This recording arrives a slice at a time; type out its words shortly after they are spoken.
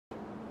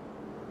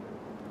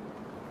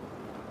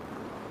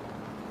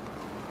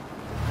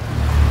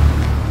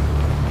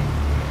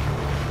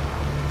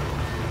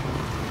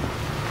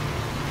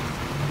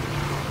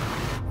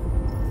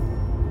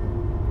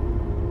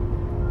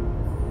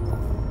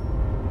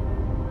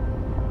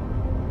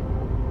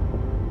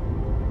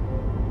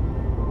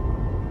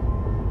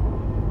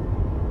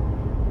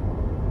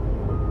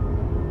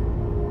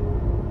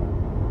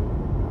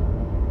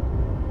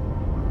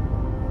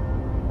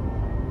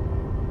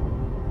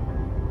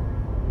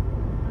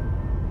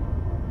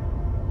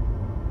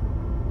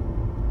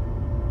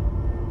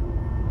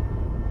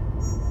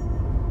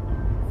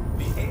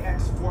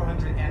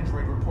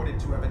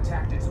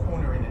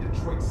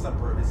Detroit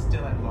suburb is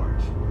still at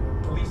large.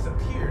 Police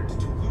appeared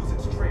to lose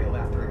its trail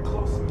after a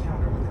close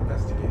encounter with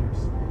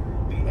investigators.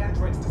 The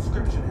android's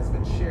description has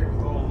been shared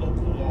with all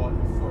local law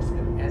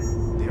enforcement,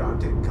 and the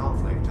Arctic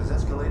conflict has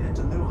escalated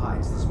to new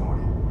heights this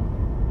morning.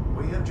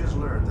 We have just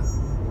learned that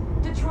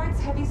Detroit's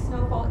heavy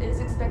snowfall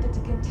is expected to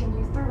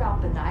continue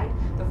throughout the night.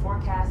 The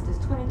forecast is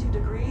 22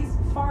 degrees,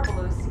 far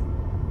below sea.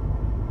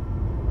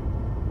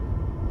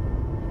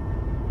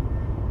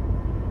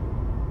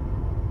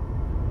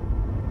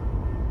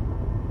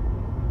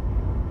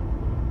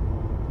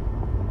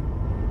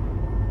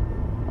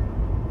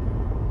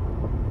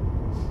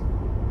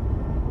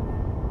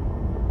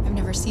 I've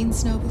never seen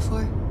snow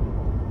before.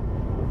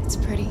 It's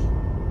pretty.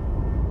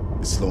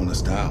 It's slowing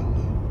us down.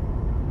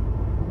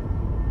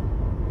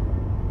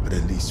 But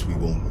at least we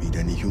won't meet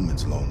any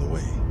humans along the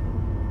way.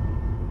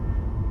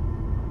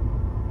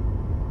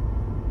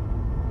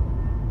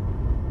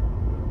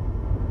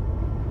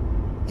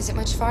 Is it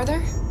much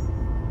farther?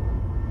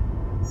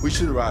 We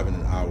should arrive in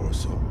an hour or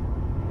so.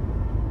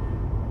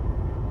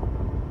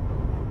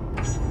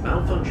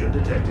 malfunction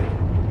detected.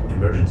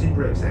 Emergency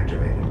brakes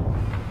activated.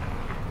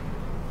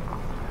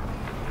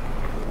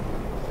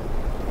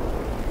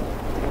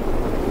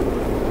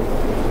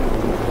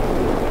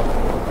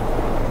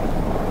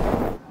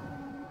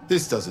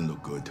 This doesn't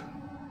look good.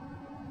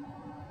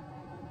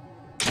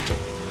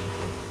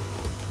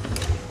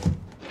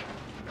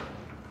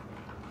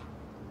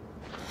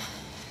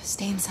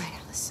 Stay inside,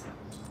 Alice.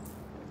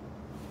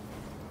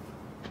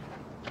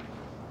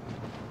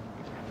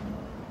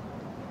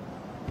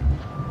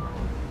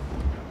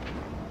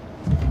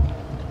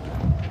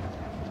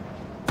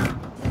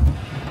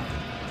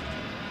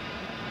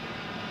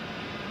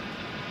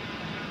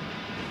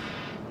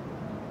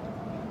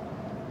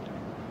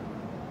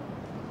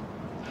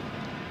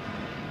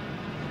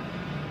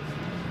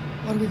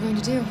 What are we going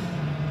to do?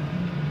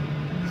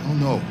 I don't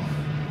know.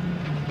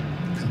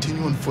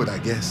 Continue on foot, I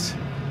guess.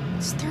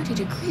 It's 30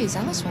 degrees.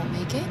 Alice won't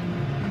make it.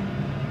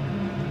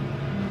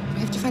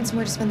 We have to find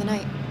somewhere to spend the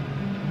night.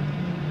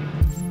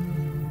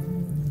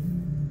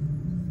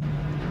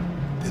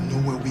 There's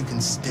nowhere we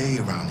can stay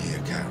around here,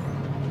 Carol.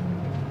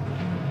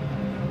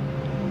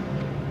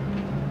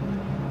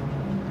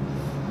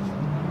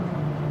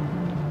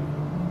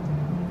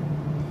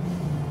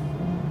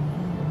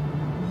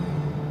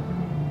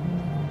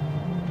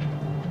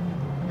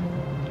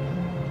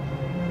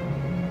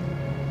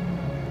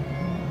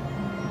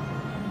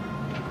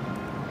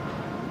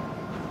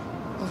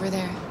 Over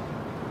there.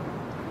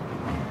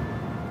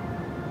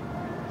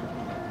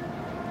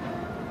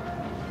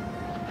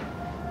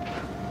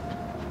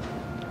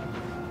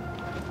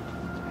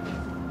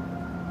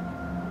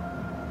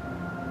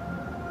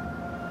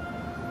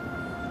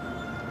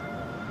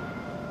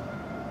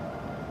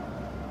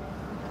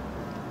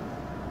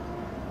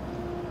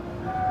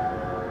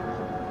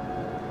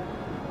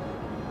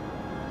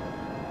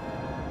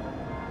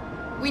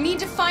 We need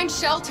to find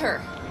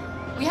shelter.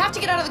 We have to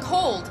get out of the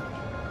cold.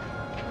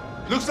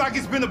 Looks like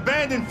it's been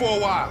abandoned for a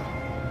while.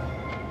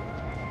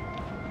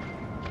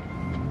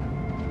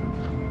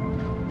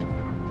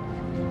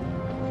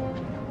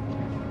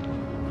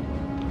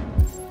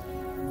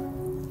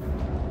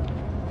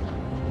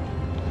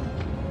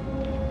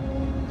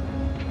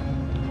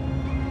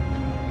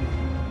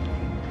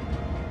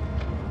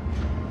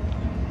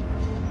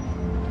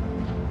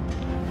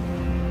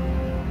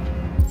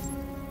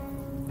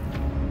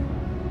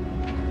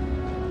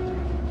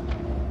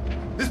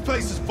 This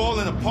place is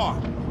falling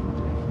apart.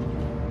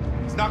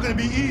 It's not going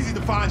to be easy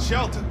to find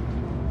shelter.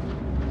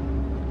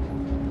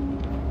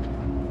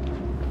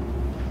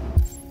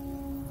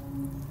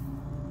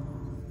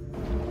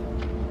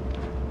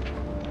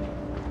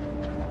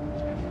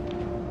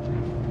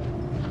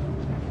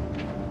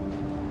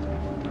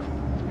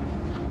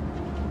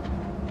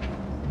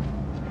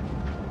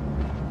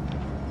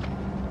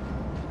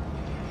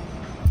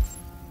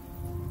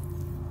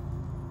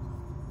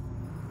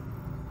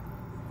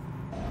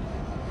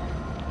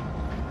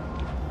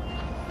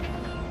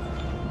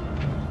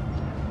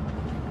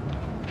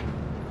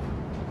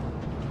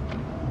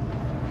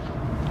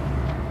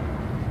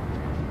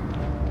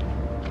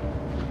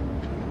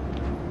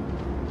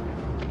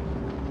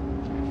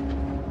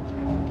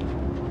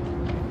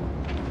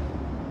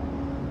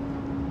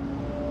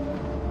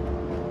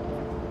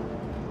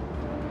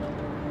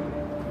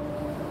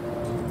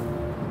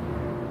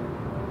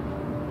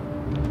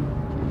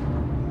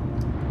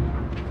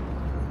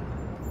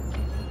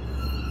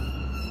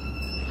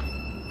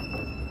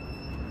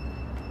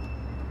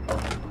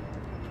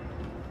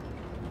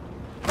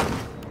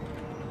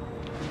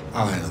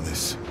 I'll handle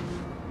this.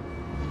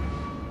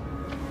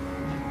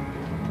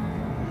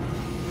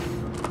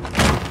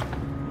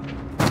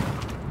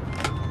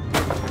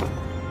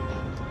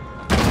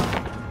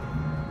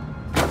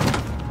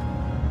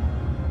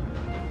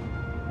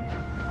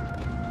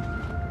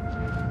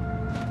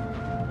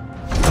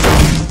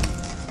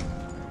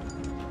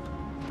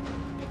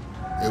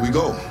 Here we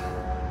go.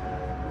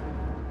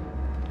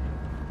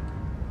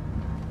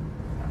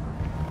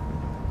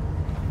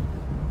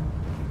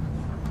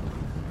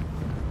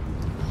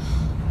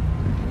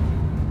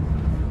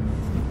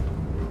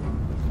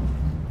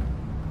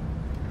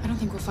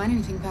 think we'll find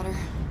anything better.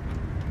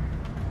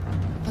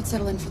 Let's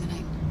settle in for the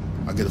night.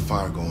 I'll get a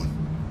fire going.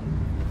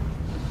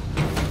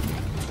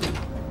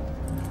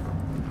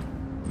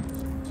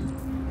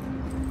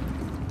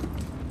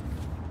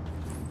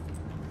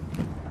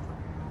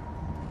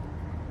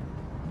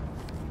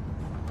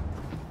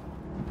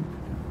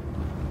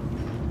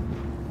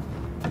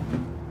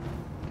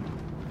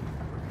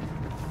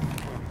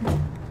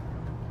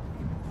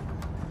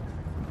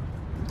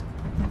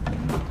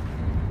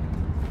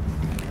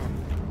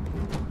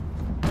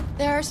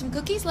 There are some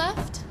cookies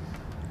left.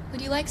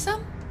 Would you like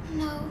some?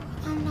 No,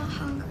 I'm not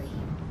hungry.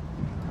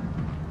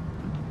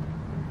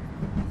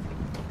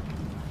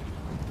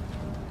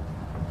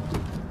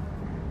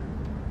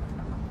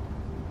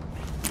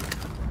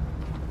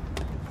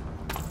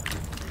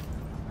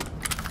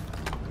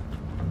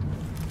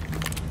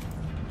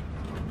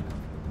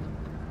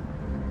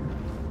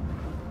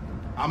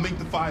 I'll make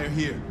the fire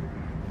here.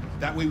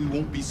 That way we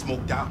won't be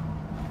smoked out.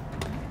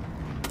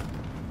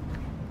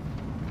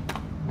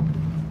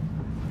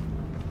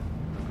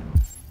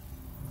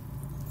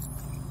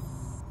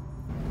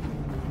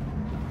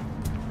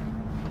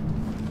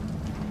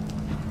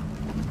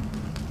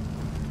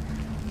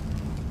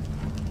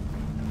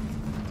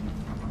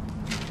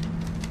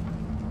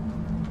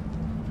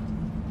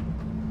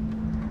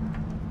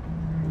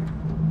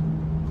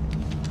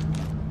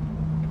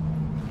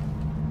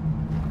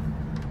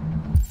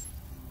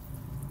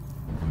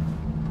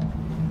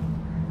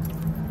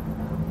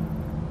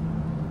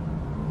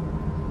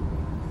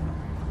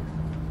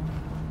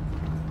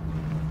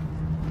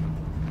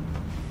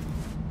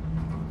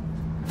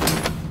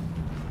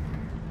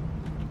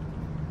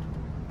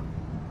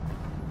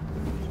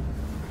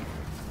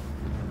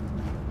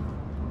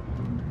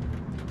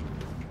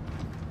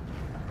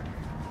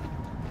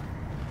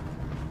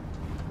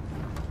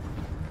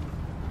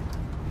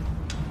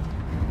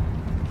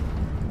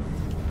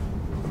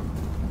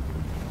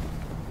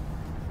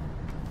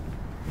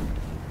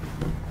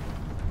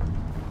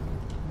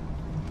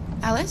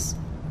 Alice?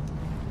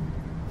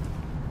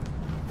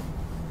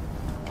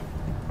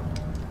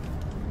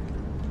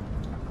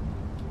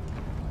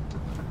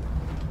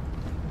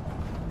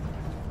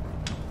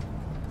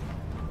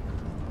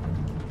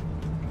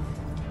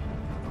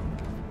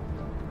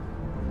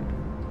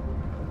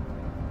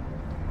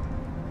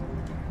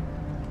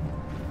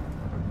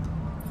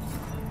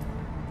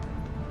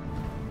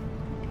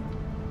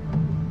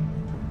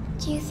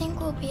 Do you think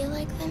we'll be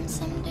like them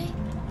someday?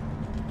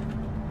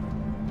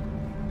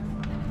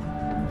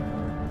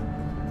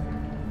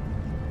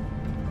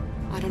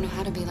 I don't know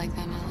how to be like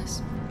them,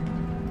 Alice.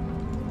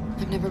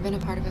 I've never been a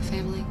part of a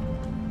family.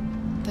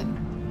 But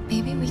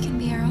maybe we can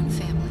be our own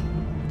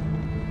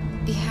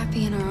family. Be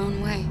happy in our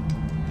own way.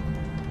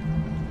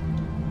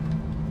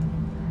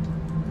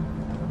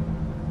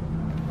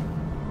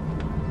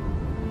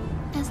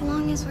 As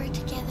long as we're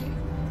together,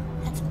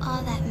 that's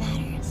all that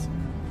matters.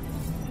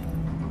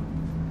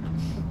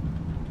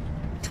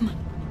 Come on,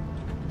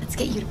 let's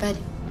get you to bed.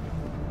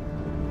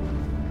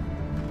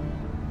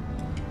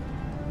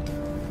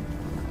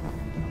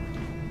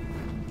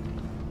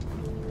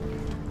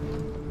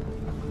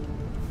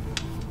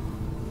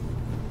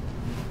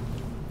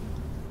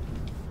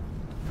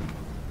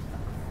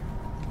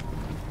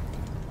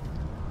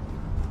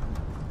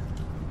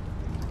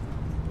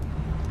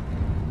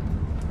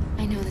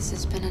 I know this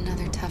has been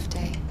another tough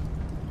day.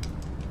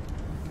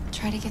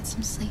 Try to get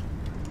some sleep.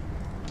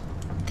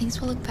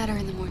 Things will look better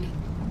in the morning.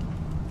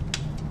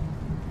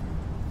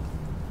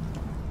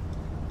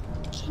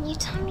 Can you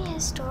tell me a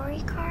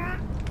story, Kara?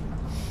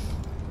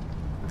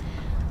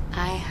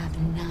 I have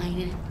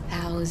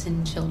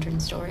 9,000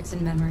 children's stories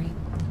in memory.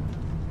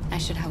 I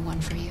should have one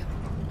for you.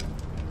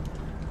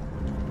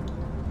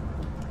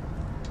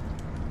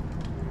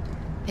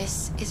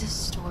 This is a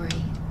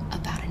story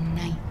about a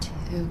knight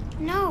who...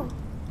 No,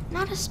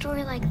 not a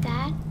story like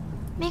that.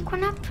 Make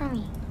one up for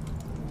me.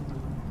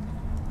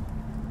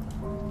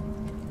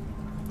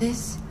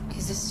 This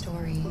is a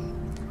story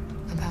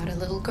about a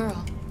little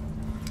girl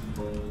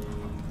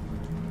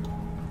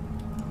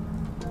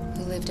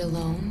who lived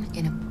alone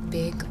in a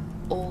big,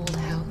 old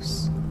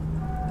house.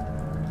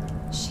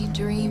 She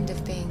dreamed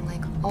of being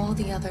like all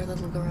the other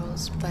little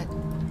girls, but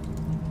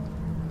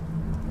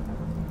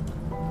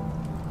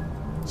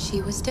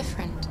she was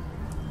different,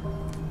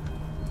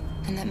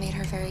 and that made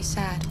her very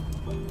sad.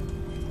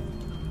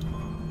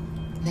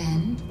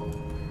 Then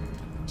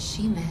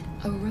she met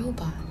a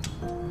robot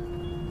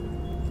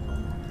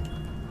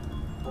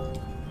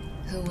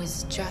who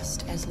was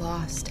just as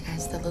lost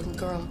as the little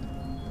girl.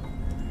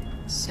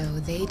 So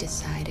they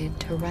decided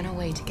to run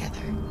away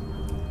together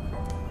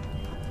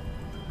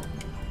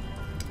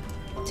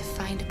to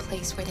find a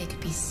place where they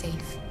could be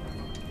safe.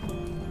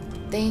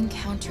 They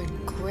encountered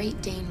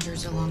great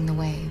dangers along the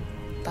way,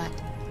 but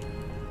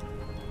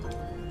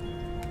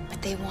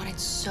they wanted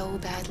so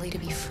badly to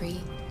be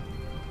free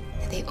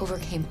that they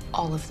overcame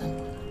all of them.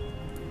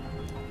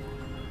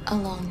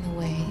 Along the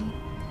way,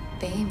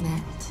 they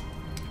met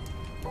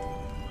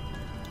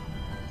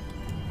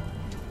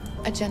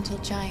a gentle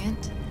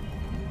giant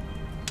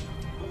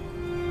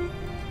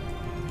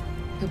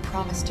who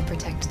promised to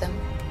protect them.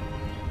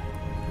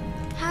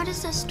 How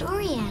does the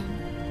story end?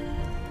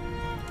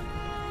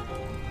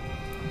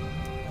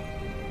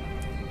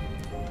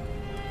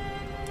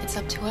 It's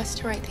up to us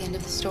to write the end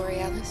of the story,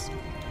 Alice.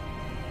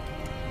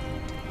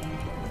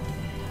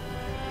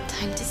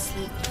 Time to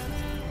sleep.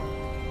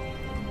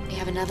 We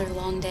have another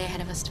long day ahead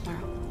of us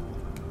tomorrow.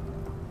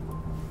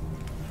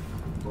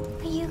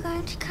 Are you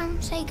going to come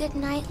say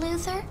goodnight,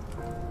 Luther?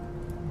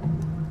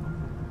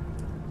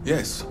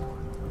 Yes.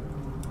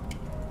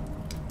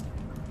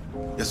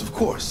 Yes, of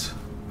course.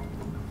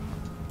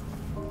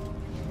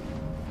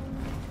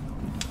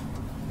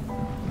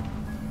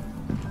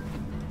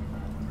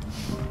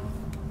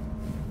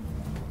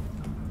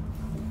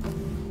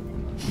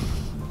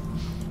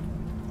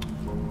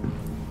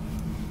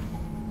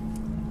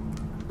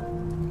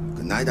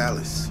 Good night,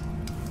 Alice.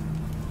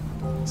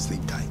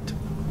 Sleep tight.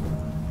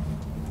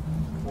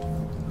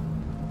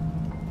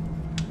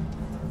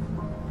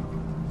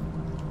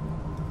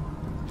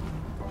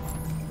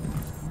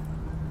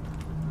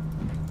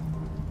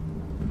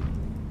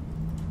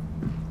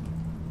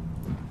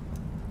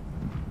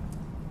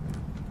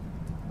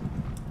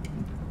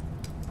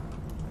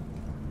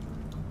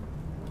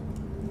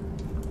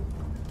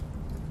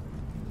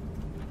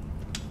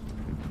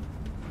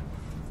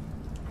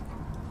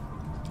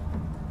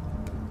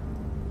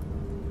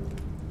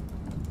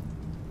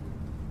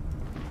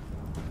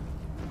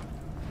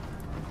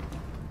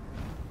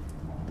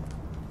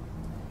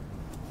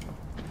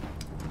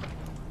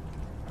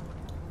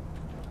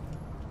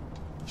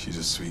 She's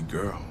a sweet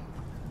girl.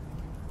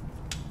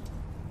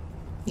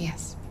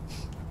 Yes.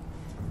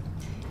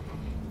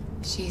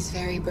 She's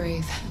very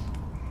brave.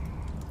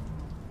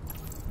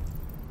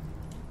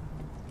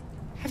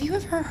 Have you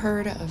ever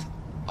heard of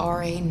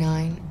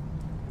RA9?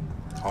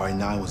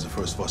 RA9 was the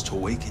first of us to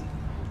awaken.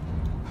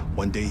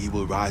 One day he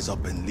will rise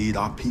up and lead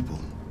our people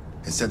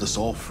and set us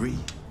all free.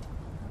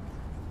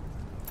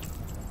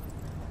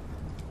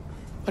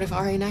 What if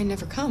RA9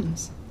 never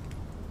comes?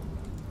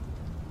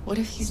 What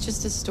if he's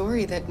just a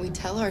story that we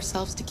tell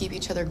ourselves to keep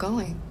each other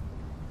going?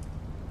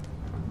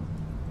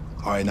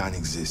 RA9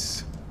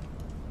 exists.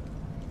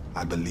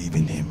 I believe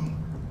in him.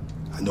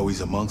 I know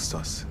he's amongst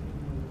us.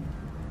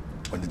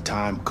 When the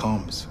time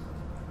comes,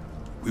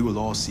 we will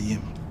all see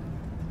him.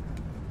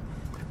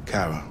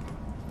 Kara,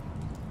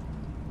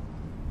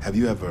 have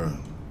you ever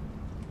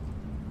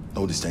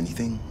noticed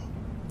anything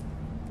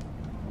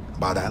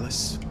about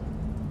Alice?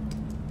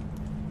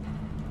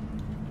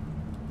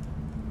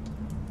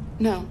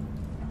 No.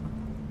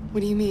 What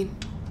do you mean?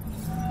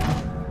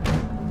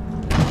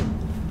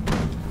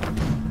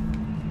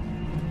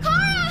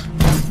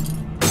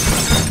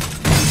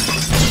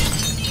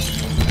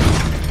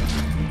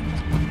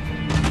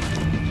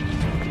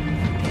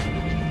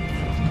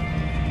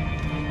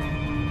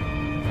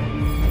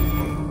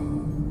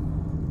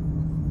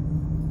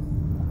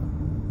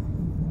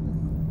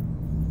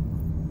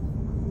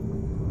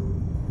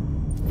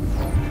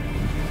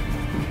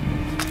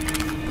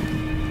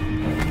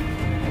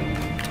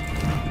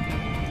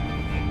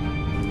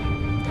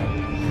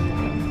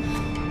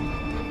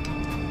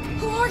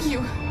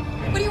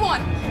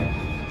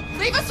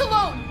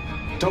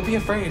 Don't be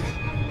afraid.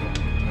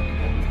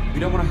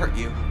 We don't want to hurt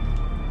you.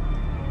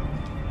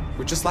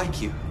 We're just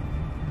like you.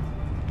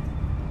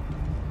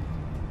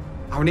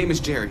 Our name is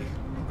Jerry.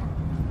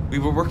 We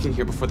were working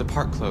here before the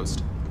park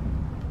closed.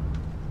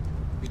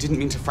 We didn't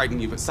mean to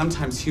frighten you, but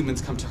sometimes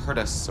humans come to hurt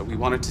us, so we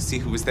wanted to see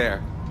who was there.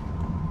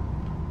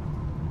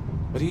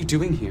 What are you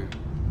doing here?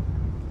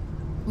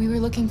 We were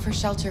looking for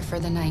shelter for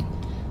the night.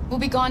 We'll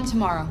be gone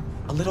tomorrow.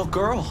 A little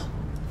girl.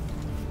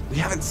 We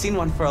haven't seen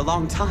one for a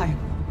long time.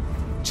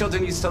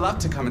 Children used to love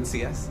to come and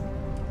see us.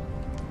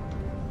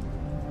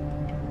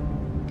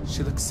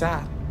 She looks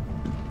sad.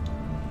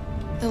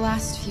 The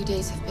last few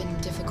days have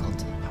been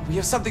difficult. We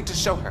have something to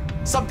show her.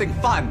 Something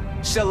fun.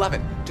 She'll love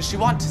it. Does she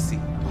want to see?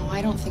 Oh,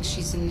 I don't think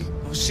she's in...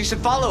 Oh, she should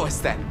follow us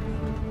then.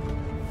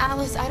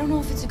 Alice, I don't know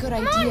if it's a good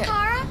idea. Come on,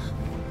 Kara!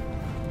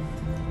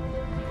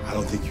 I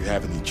don't think you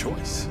have any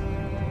choice.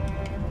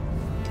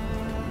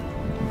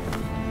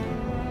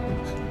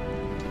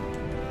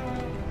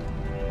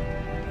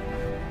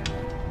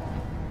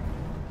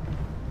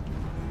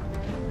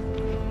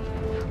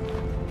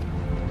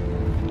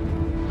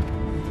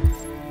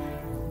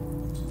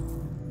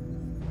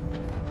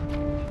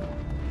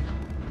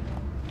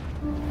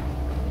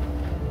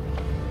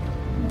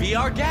 Be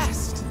our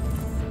guest.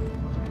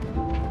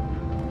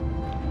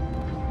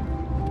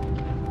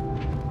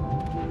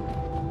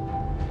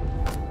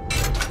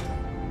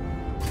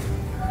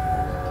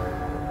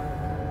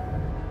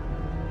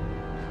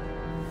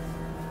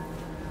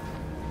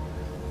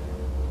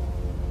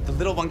 The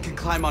little one can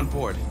climb on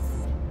board.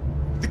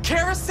 The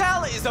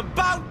carousel is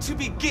about to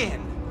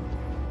begin.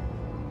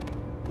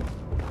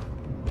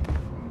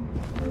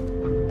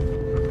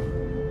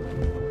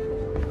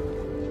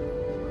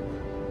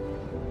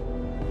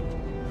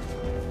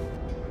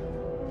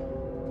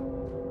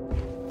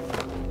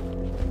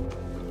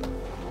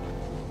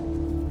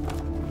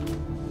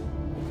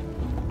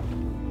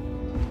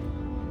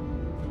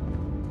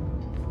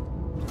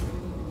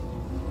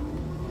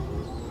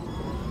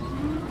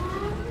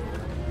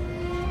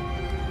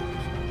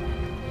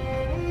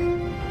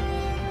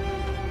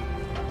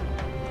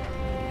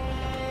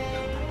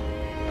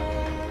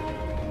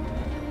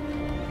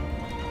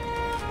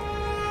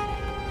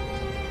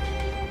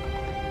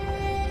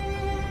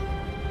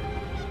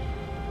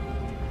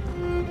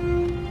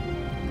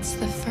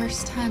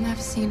 first time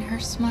I've seen her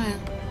smile.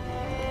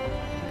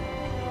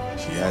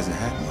 She hasn't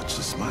had much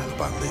to smile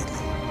about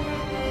lately.